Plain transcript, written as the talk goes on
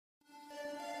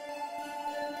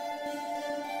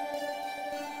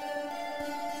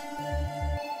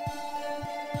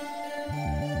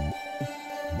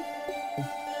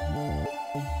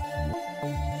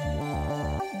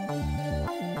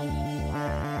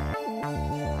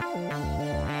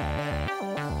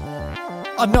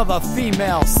Another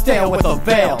female, stale with a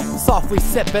veil, softly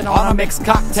sipping on a mixed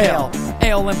cocktail.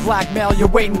 Ale and blackmail, you're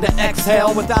waiting to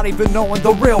exhale without even knowing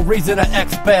the real reason to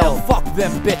exhale. Fuck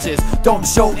them bitches, don't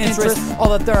show interest. All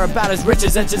that they're about is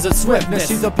riches, inches, and swiftness.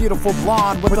 She's a beautiful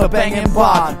blonde with a banging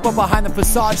bod, but behind the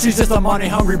facade, she's just a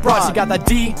money-hungry broad. She got that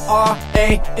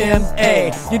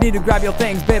D-R-A-M-A. You need to grab your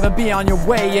things, babe, and be on your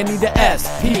way. You need the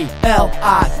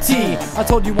S-P-L-I-T. I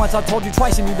told you once, I told you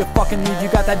twice, you need to fucking leave. You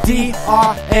got that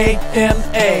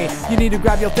D-R-A-M-A. You need to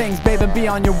grab your things, babe, and be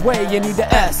on your way. You need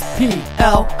the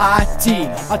S-P-L-I-T.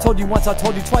 I told you once, I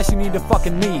told you twice, you need to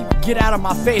fucking leave. Get out of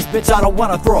my face, bitch, I don't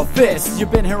wanna throw a fist.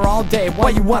 You've been here all day,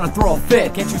 why you wanna throw a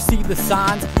fit? Can't you see the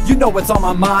signs? You know what's on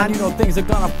my mind. You know things are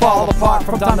gonna fall apart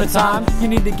from time to time. You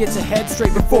need to get your head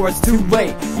straight before it's too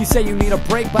late. You say you need a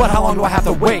break, but how long do I have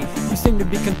to wait? You seem to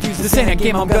be confused, this ain't a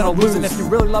game I'm gonna lose. And if you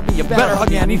really love me, you better hug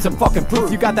me, I need some fucking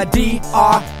proof. You got that D-R-A-M-A.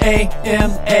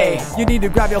 You need to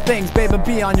grab your things, babe, and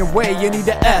be on your way. You need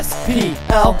the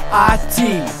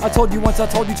S-P-L-I-T. I told you once, I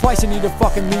told you twice, you need to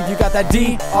fucking leave. You got that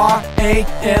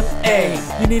D-R-A-M-A.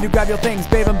 You need to grab your things,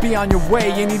 babe, and be on your way.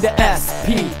 You need the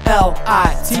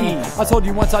S-P-L-I-T. I told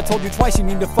you once, I told you twice, you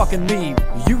need to fucking leave.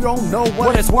 You don't know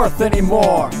what it's worth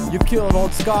anymore. You've killed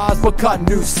old scars, but cut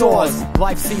new sores.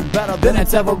 Life seemed better than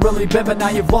it's ever really been, but now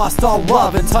you've lost all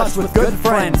love and touch with good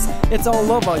friends. It's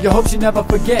all over, you hope she never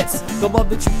forgets the love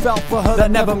that you felt for her that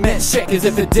never meant shit. Cause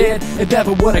if it did, it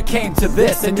never would've came to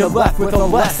this. And you're left with a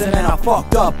lesson and a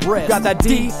fucked up wrist. Got that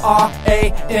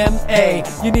D-R-A-M-A.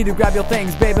 You need to grab your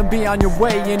things, babe, and be on your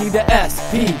way. You need the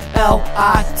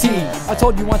S-P-L-I-T. I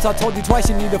told you once, I told you twice,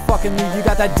 you need to fucking leave. You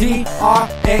got that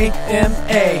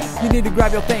D-R-A-M-A. You need to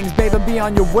grab your things, babe, and be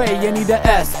on your way. You need the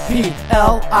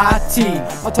S-P-L-I-T.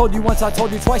 I told you once, I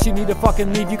told you twice, you need to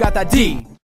fucking leave. You got that D